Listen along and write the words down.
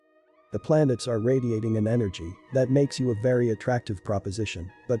The planets are radiating an energy that makes you a very attractive proposition,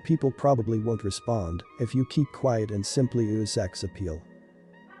 but people probably won't respond if you keep quiet and simply ooze sex appeal.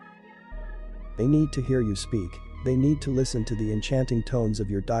 They need to hear you speak. They need to listen to the enchanting tones of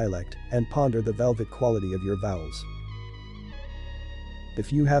your dialect and ponder the velvet quality of your vowels.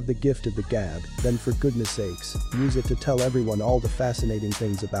 If you have the gift of the gab, then for goodness sakes, use it to tell everyone all the fascinating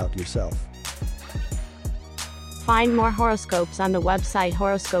things about yourself. Find more horoscopes on the website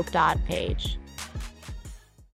horoscope.page.